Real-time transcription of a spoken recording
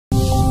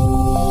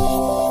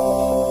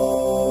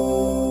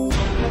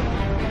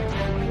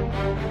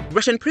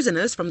Russian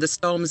prisoners from the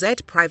Storm Z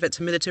private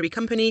military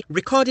company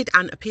recorded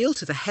an appeal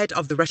to the head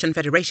of the Russian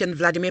Federation,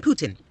 Vladimir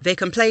Putin. They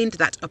complained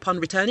that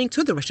upon returning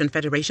to the Russian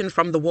Federation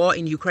from the war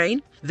in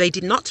Ukraine, they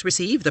did not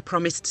receive the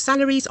promised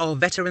salaries or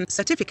veteran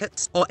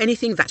certificates or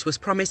anything that was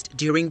promised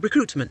during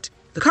recruitment.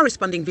 The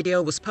corresponding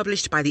video was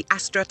published by the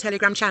Astra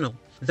Telegram channel.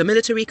 The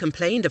military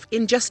complained of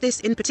injustice,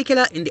 in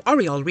particular in the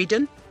Oryol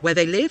region, where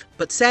they live,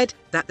 but said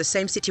that the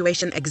same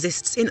situation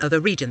exists in other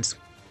regions.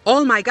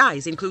 All my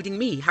guys, including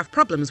me, have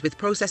problems with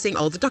processing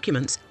all the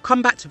documents,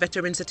 combat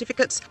veteran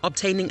certificates,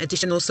 obtaining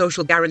additional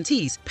social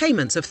guarantees,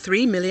 payments of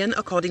 3 million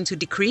according to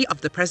decree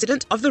of the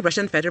President of the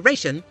Russian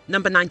Federation,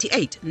 number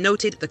 98,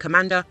 noted the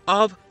commander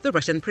of the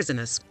Russian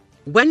prisoners.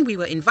 When we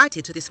were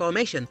invited to this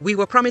formation, we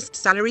were promised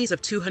salaries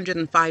of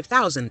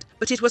 205,000,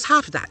 but it was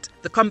half that.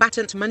 The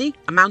combatant money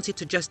amounted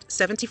to just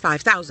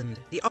 75,000,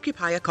 the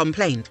occupier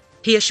complained.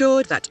 He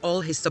assured that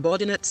all his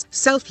subordinates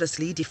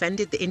selflessly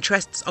defended the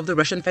interests of the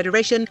Russian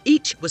Federation.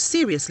 Each was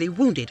seriously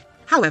wounded.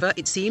 However,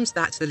 it seems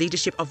that the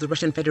leadership of the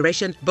Russian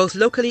Federation, both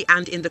locally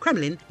and in the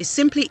Kremlin, is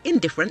simply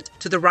indifferent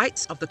to the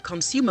rights of the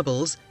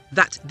consumables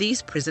that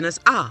these prisoners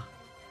are.